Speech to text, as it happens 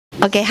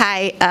Okay,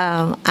 hi.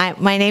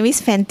 My name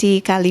is Fenty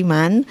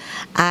Kaliman.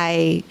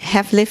 I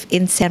have lived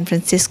in San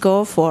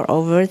Francisco for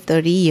over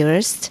 30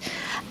 years.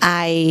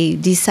 I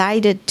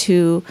decided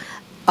to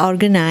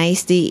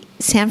organize the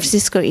San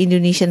Francisco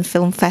Indonesian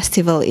Film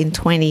Festival in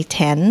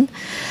 2010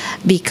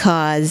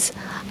 because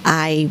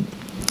I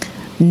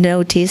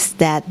noticed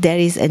that there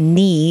is a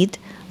need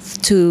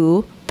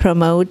to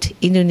promote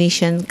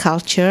Indonesian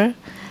culture,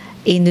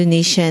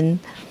 Indonesian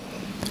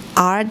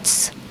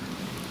arts,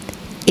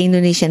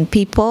 Indonesian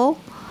people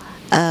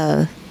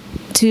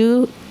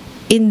to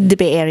in the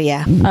Bay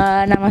Area.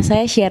 Nama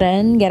saya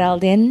Sharon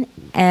Geraldine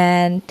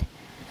and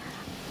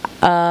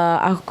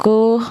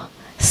aku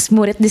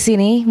murid di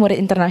sini,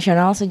 murid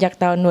internasional sejak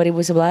tahun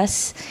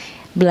 2011,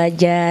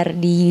 belajar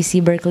di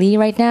UC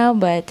Berkeley right now,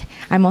 but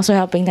I'm also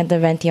helping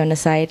Tante Venti on the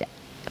side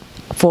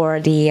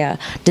for the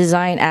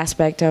design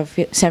aspect of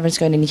San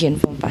Francisco Indonesian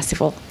Film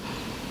Festival.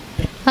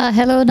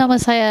 Hello, nama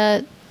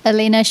saya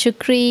Elena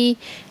Shukri.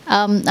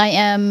 I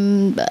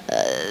am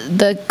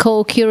the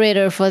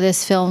co-curator for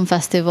this film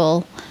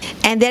festival.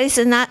 And there is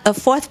a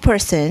fourth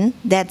person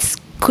that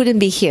couldn't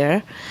be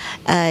here.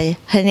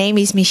 Her name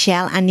is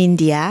Michelle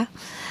Anindia.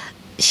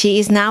 She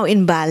is now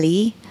in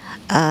Bali,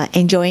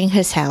 enjoying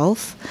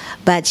herself,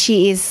 but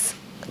she is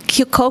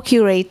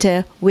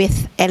co-curator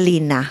with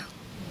Elena.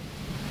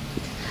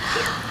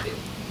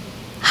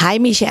 Hi,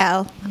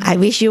 Michelle. I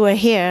wish you were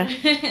here.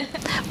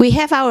 We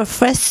have our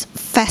first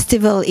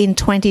festival in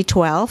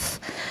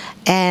 2012.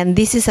 And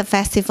this is a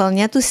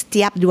festivalnya tuh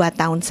setiap 2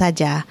 tahun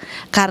saja.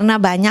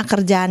 Karena banyak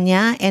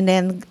kerjaannya and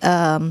then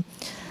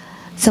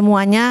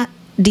semuanya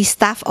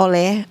di-staff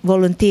oleh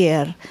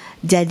volunteer.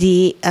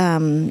 Jadi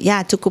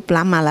ya cukup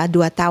lama lah 2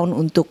 tahun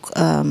untuk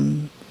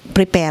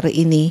prepare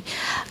ini.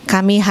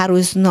 Kami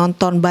harus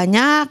nonton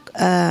banyak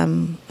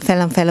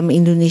film-film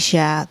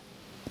Indonesia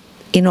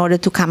in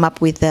order to come up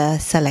with the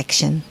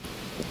selection.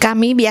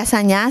 Kami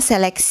biasanya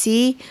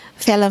seleksi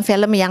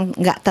film-film yang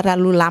nggak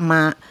terlalu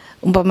lama,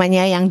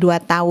 umpamanya yang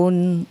 2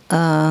 tahun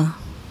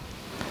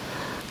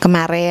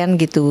kemarin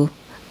gitu.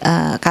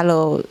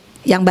 Kalau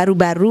yang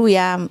baru-baru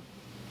ya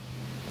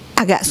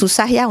agak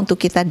susah ya untuk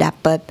kita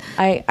dapat.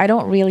 I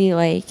don't really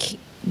like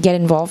get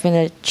involved in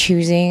the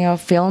choosing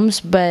of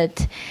films,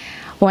 but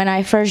when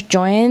I first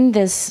joined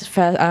this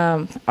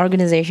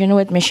organization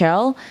with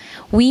Michelle,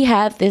 we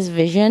had this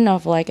vision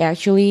of like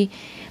actually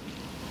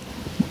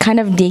kind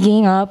of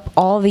digging up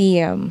all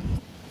the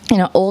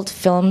old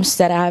films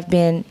that have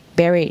been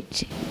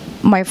buried.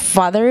 My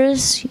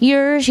father's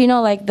years,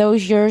 like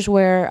those years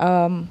where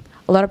a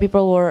lot of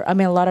people were, a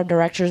lot of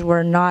directors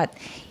were not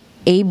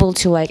able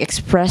to like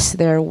express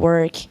their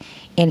work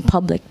in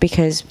public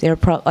because there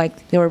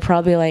were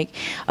probably like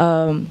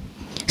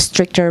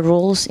stricter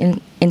rules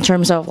in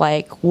terms of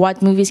like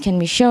what movies can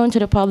be shown to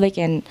the public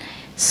and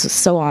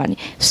so on.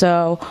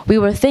 So we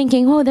were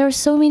thinking, oh, there are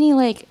so many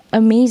like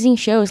amazing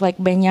shows like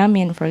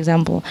Benjamin, for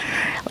example.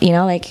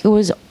 Like it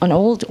was an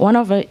older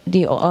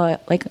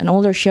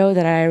show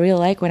that I really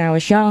liked when I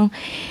was young,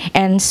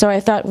 and so I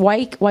thought,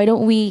 why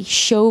don't we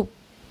show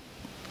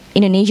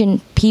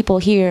Indonesian people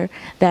here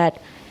that,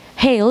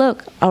 hey,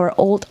 look, our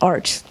old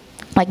arts,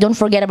 like don't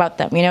forget about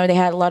them. They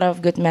had a lot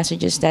of good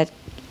messages that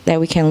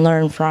we can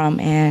learn from,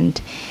 and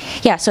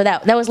yeah, so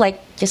that was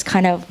like just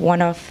kind of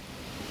one of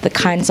the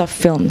kinds of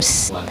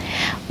films.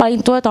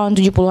 Paling tua tahun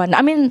 70-an.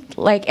 I mean,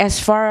 like as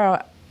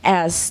far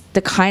as the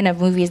kind of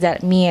movies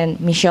that me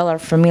and Michelle are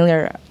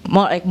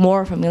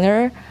more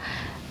familiar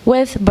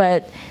with,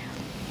 but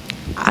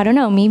I don't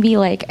know, maybe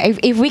like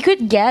if we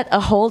could get a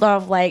hold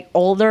of like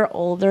older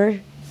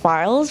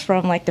files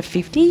from like the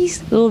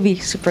 50s, it would be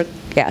super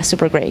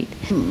great.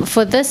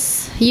 For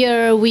this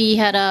year, we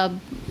had a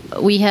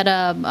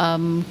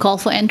call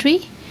for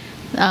entry.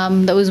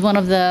 That was one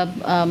of the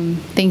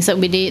things that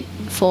we did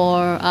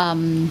for,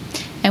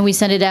 and we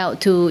sent it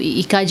out to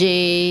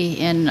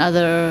IKJ and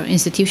other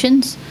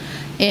institutions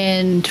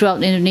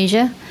throughout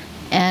Indonesia.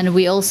 And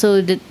we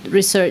also did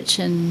research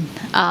and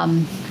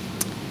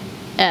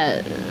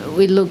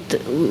we looked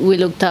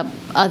up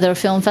other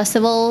film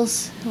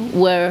festivals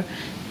where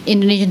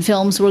Indonesian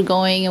films were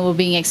going and were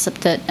being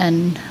accepted,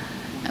 and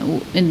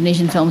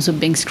Indonesian films were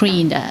being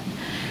screened at.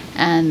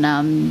 And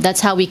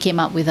that's how we came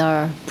up with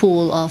our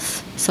pool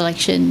of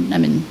selection,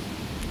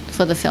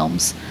 for the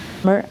films.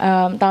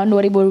 Tahun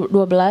 2012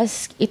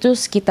 itu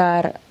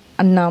sekitar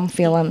 6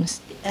 films.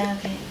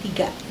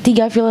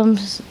 3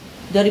 films.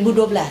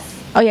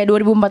 2012. Oh ya,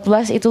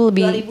 2014 itu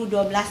lebih.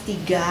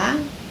 2012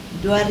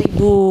 3,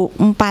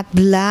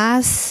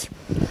 2014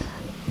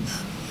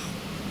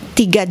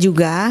 3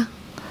 juga.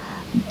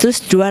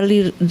 Terus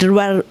 2015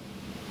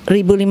 1.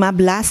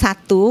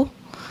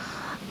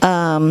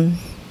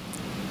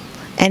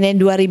 And then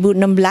 2016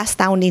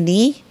 tahun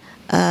ini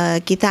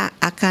kita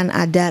akan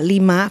ada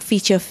 5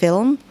 feature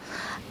film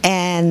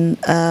and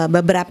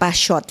beberapa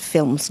short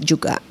films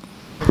juga.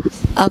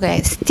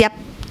 Oke, setiap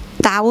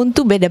tahun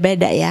tuh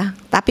beda-beda ya,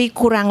 tapi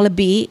kurang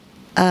lebih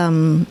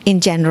in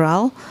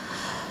general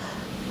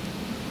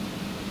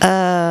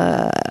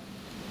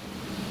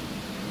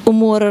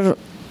umur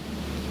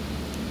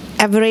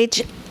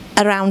average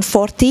around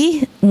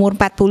 40, umur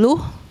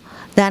 40,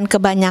 dan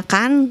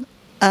kebanyakan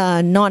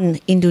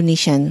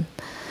non-Indonesian.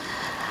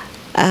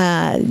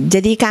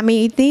 Jadi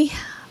kami ini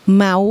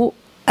mau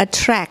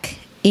attract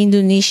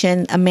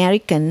Indonesian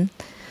American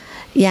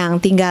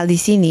yang tinggal di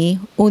sini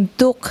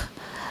untuk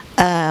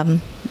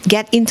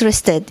get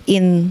interested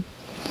in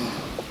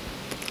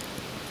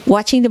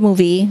watching the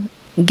movie,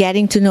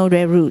 getting to know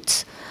their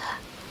roots.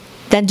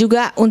 Dan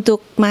juga untuk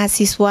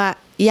mahasiswa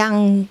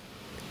yang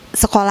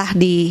sekolah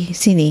di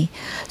sini.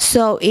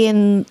 So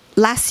in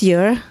last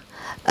year,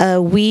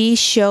 we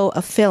show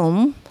a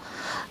film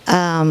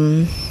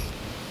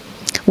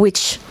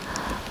which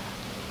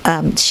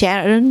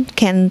Sharon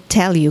can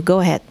tell you. Go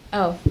ahead.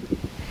 Oh,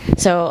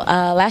 so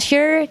last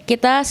year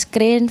kita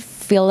screen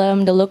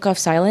film The Look of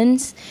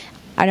Silence.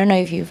 I don't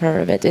know if you've heard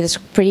of it. It's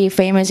pretty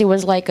famous. It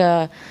was like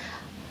a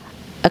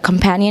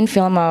companion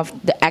film of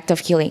The Act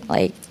of Killing,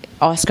 like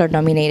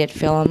Oscar-nominated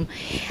film.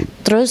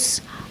 Terus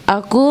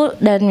aku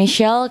dan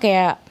Michelle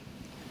kayak,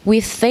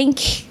 we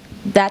think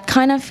that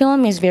kind of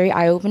film is very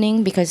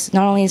eye-opening because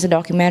not only is a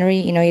documentary,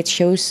 you know, it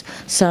shows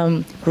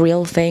some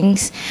real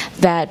things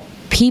that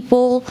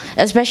people,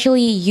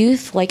 especially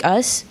youth like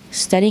us,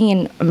 studying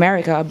in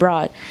America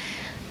abroad,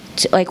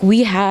 like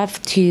we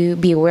have to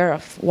be aware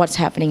of what's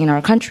happening in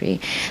our country.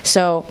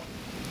 So,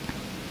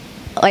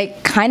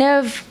 like, kind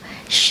of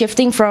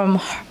shifting from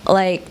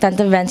like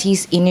Tante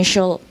Venti's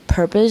initial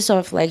purpose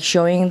of like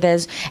showing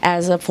this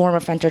as a form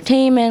of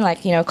entertainment,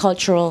 like, you know,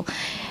 cultural,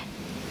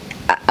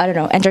 I don't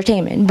know,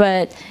 entertainment,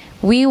 but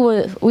we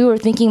were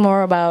thinking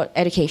more about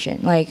education.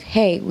 Like,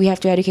 hey, we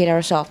have to educate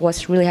ourselves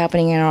what's really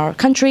happening in our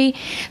country.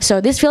 So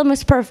this film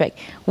is perfect.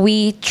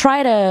 We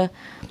try to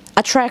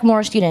attract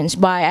more students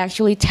by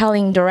actually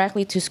telling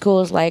directly to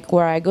schools, like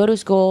where I go to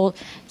school,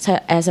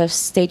 as a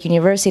state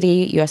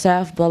university,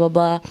 USF, blah blah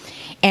blah,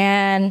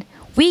 and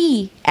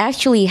we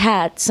actually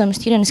had some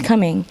students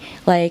coming.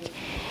 Like,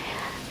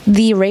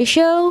 the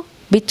ratio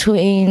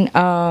between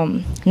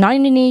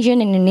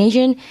non-Indonesian and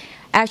Indonesian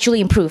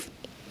actually improved,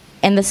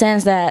 in the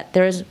sense that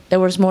there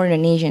was more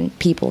Indonesian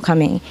people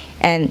coming,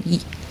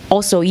 and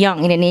also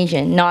young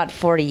Indonesian, not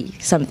 40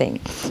 something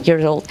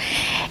years old.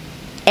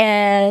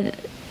 And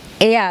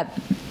yeah,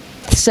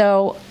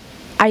 so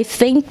I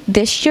think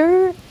this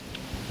year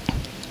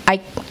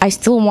I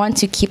still want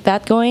to keep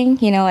that going,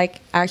 you know,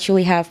 like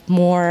actually have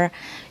more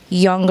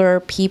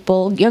younger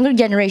people, younger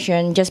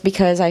generation, just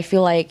because I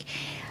feel like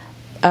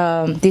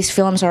these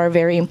films are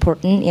very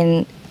important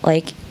in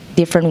like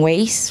different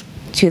ways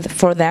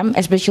for them,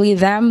 especially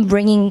them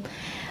bringing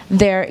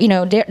their, you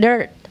know,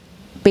 they're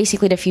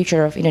basically the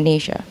future of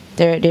Indonesia.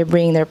 They're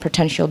bringing their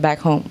potential back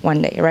home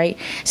one day, right?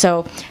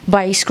 So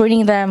by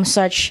screening them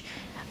such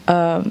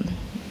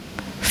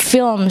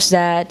films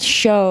that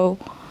show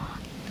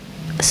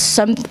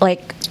some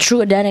like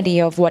true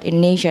identity of what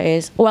Indonesia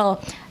is, well,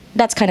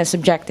 that's kind of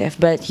subjective,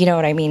 but you know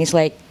what I mean. It's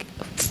like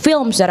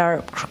films that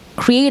are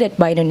created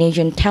by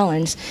Indonesian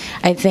talents.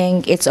 I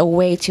think it's a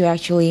way to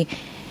actually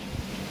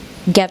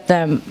get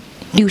them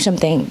do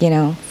something, you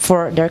know,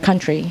 for their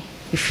country.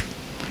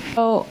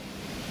 So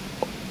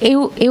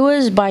it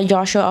was by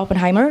Joshua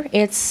Oppenheimer.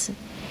 It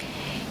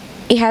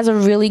has a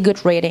really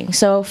good rating.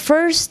 So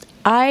first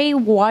I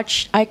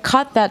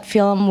caught that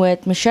film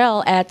with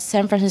Michelle at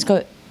San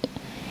Francisco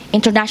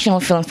International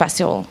Film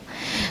Festival.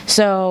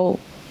 So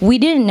we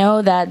didn't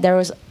know that there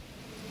was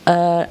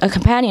a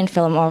companion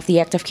film of The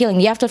Act of Killing.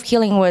 The Act of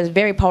Killing was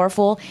very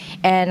powerful,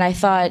 and I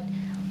thought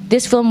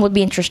this film would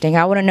be interesting.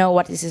 I want to know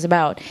what this is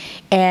about.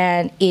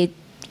 And it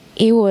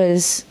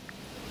was,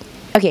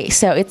 okay,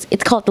 so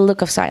it's called The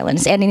Look of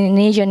Silence, and in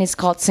Indonesian it's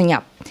called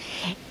senyap.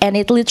 And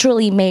it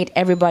literally made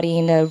everybody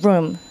in the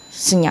room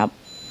senyap,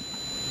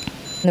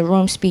 in the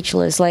room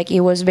speechless. Like,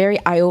 it was very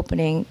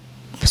eye-opening.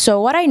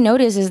 So what I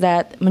noticed is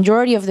that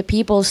majority of the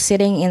people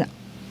sitting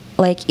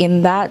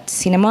in that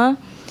cinema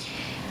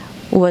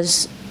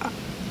was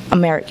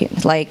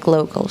Americans, like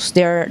locals.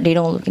 They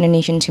don't look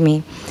Indonesian to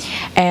me.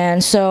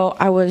 And so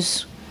I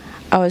was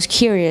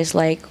curious,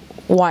 like,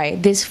 why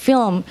this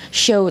film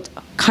showed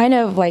kind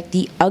of like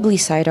the ugly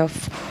side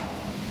of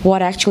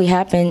what actually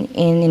happened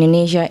in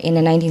Indonesia in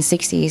the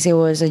 1960s. It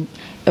was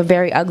a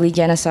very ugly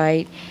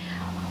genocide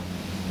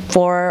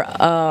for,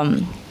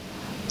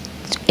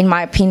 in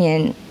my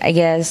opinion, I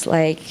guess,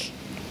 like,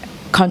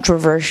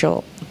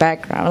 controversial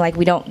background. Like,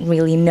 we don't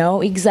really know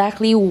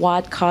exactly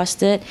what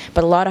caused it,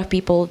 but a lot of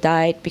people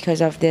died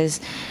because of this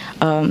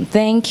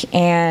thing.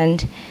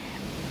 And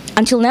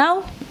until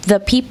now, the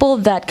people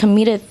that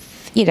committed,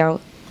 you know,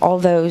 all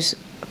those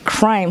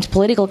crimes,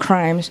 political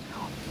crimes,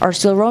 are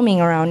still roaming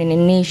around in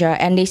Indonesia,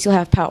 and they still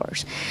have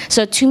powers.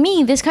 So to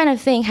me, this kind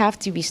of thing have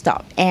to be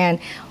stopped. And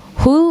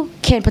who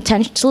can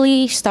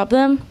potentially stop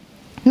them?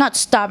 Not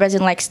stop as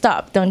in like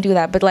stop, don't do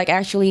that, but like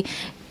actually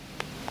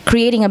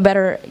creating a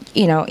better,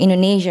 you know,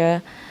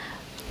 Indonesia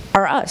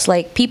are us,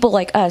 like people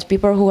like us,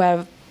 people who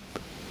have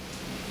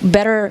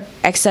better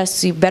access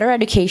to better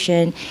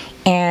education.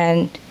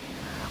 And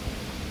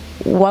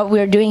what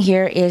we're doing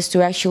here is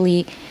to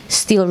actually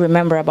still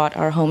remember about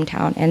our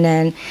hometown. And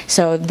then,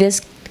 so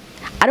this,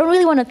 I don't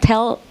really want to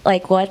tell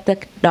like what the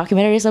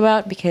documentary is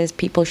about because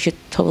people should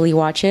totally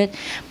watch it,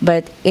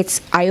 but it's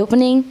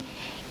eye-opening,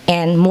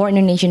 and more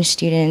Indonesian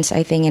students,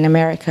 I think, in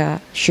America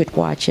should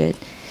watch it.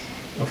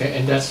 Okay,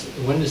 and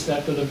when is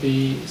that going to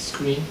be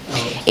screened?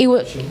 It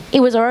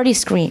was already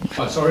screened.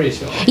 Oh, it's already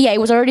shown. Yeah, it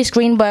was already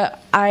screened, but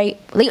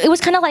it was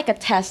kind of like a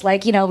test.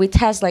 Like, you know, we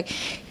test like,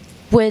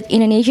 would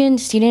Indonesian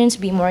students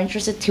be more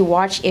interested to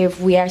watch if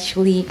we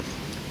actually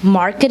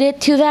market it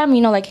to them?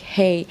 You know, like,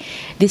 hey,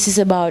 this is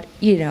about,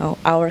 you know,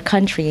 our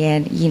country,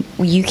 and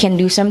you can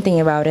do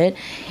something about it.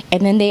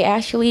 And then they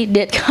actually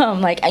did come.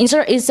 Like,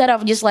 instead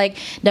of just like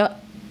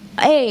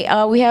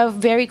hey, we have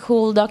very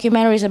cool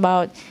documentaries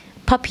about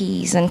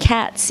puppies and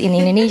cats in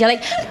Indonesia,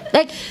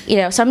 like you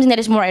know, something that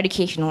is more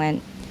educational.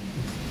 And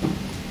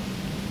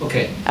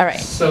okay, all right,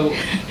 so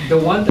the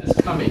one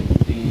that's coming,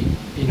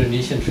 the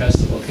Indonesian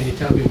festival, can you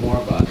tell me more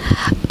about it?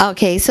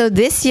 Okay, so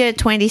this year,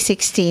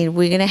 2016,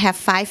 we're gonna have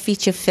 5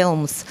 feature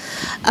films.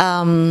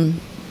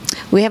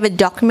 We have a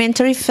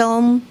documentary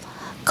film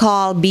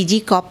called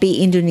Biji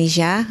Kopi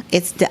Indonesia.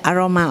 It's the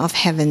aroma of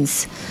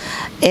heavens.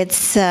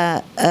 It's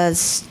a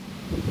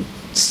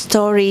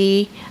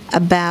story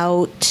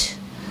about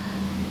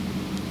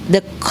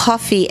the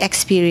coffee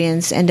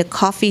experience and the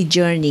coffee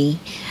journey.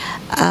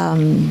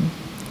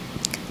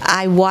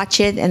 I watched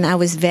it and I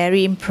was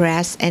very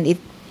impressed, and it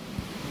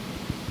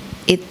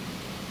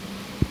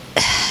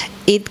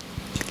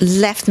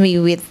left me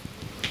with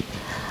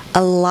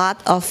a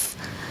lot of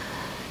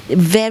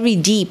very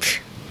deep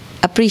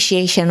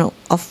appreciation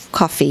of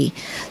coffee.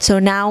 So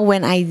now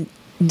when I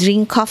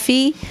drink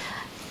coffee,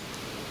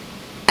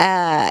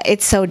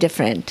 it's so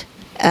different,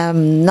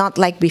 not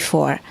like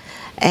before.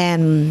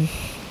 And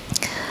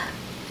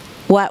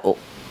what,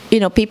 you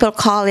know, people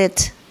call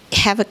it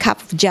have a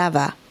cup of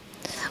Java.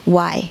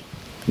 Why?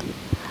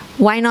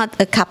 Why not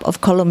a cup of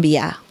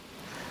Colombia?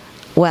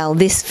 Well,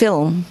 this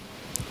film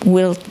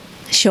will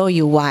show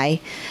you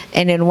why.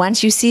 And then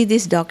once you see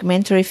this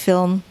documentary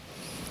film,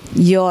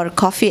 your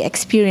coffee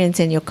experience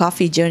and your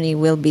coffee journey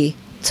will be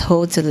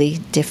totally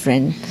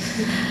different.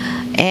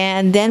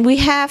 And then we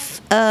have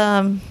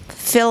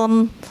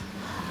film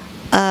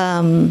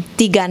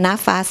Tiga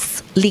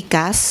Nafas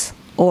Likas,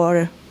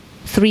 or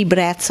 3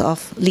 Breaths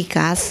of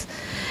Likas.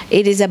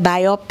 It is a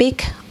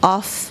biopic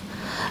of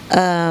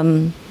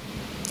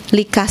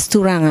Likas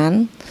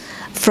Turangan,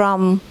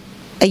 from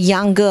a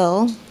young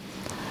girl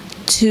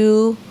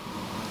to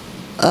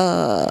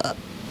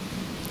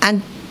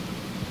and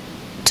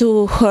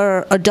to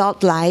her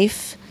adult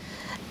life,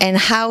 and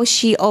how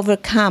she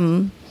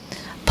overcome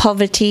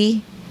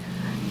poverty,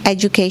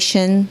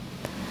 education,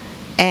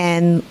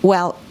 and,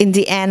 well, in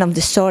the end of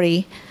the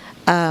story,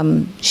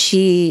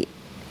 she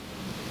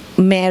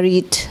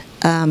married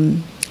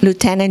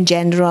Lieutenant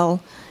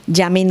General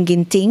Jamin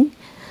Ginting,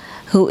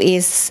 who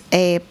is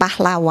a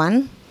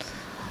pahlawan.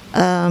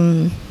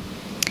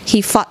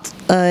 He fought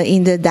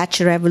in the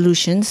Dutch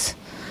revolutions,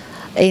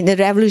 in the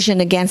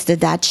revolution against the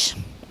Dutch.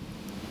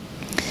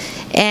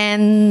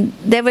 And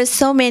there were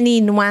so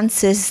many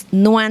nuances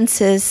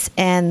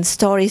and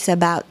stories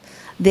about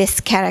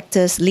this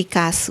character's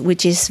Likas,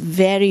 which is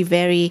very,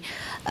 very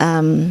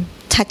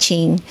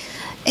touching.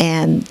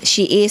 And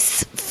she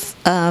is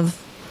a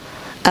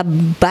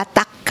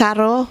Batak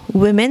Karo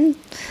woman.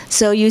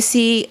 So you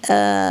see,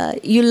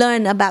 you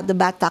learn about the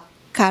Batak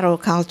Karo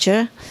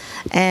culture.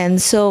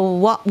 And so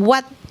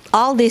what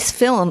all this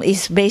film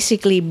is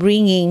basically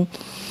bringing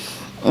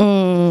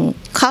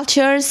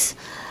cultures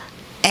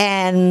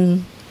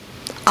and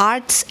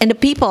arts and the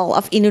people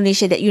of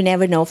Indonesia that you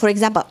never know. For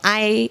example,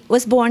 I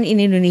was born in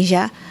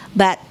Indonesia,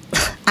 but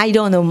I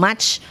don't know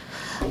much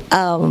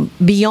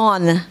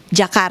beyond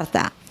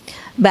Jakarta.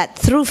 But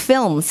through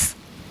films,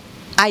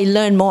 I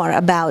learned more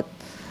about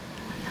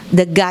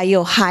the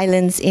Gayo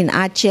Highlands in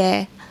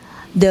Aceh,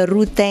 the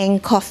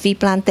Ruteng coffee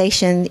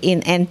plantation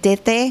in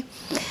NTT,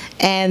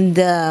 and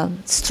the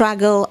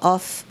struggle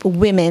of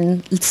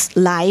women's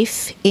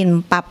life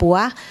in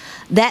Papua.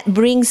 That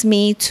brings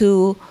me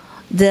to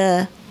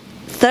the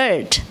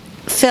 3rd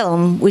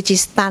film, which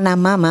is Tanah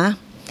Mama.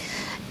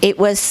 It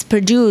was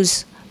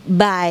produced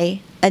by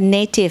a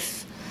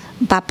native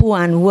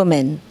Papuan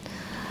woman.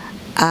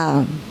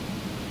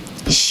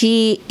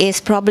 She is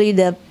probably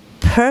the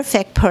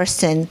perfect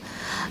person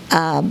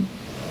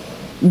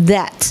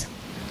that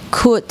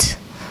could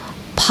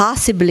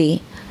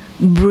possibly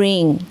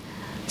bring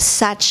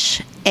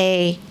such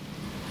a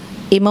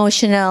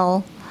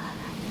emotional,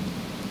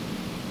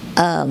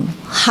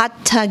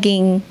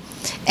 heart-tugging,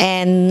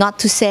 and not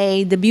to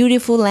say the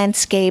beautiful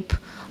landscape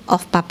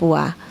of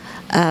Papua.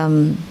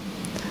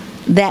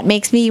 That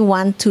makes me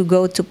want to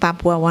go to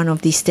Papua one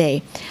of these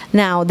days.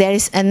 Now, there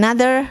is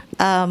another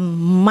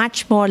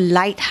much more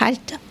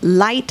light-hearted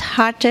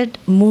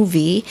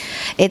movie.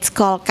 It's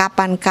called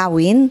Kapan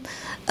Kawin.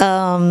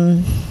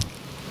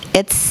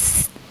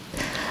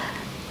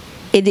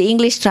 The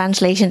English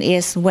translation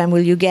is When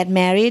Will You Get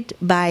Married,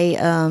 by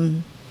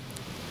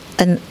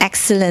an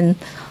excellent,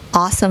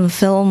 awesome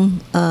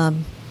film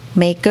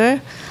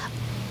maker.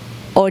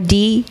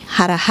 Odi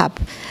Harahap.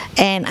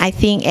 And I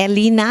think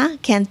Elina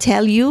can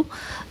tell you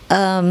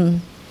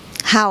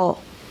how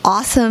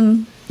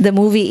awesome the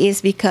movie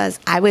is, because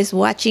I was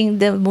watching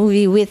the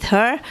movie with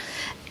her,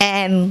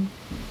 and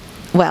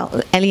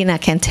well, Elina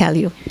can tell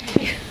you.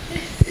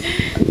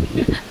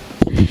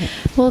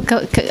 Well,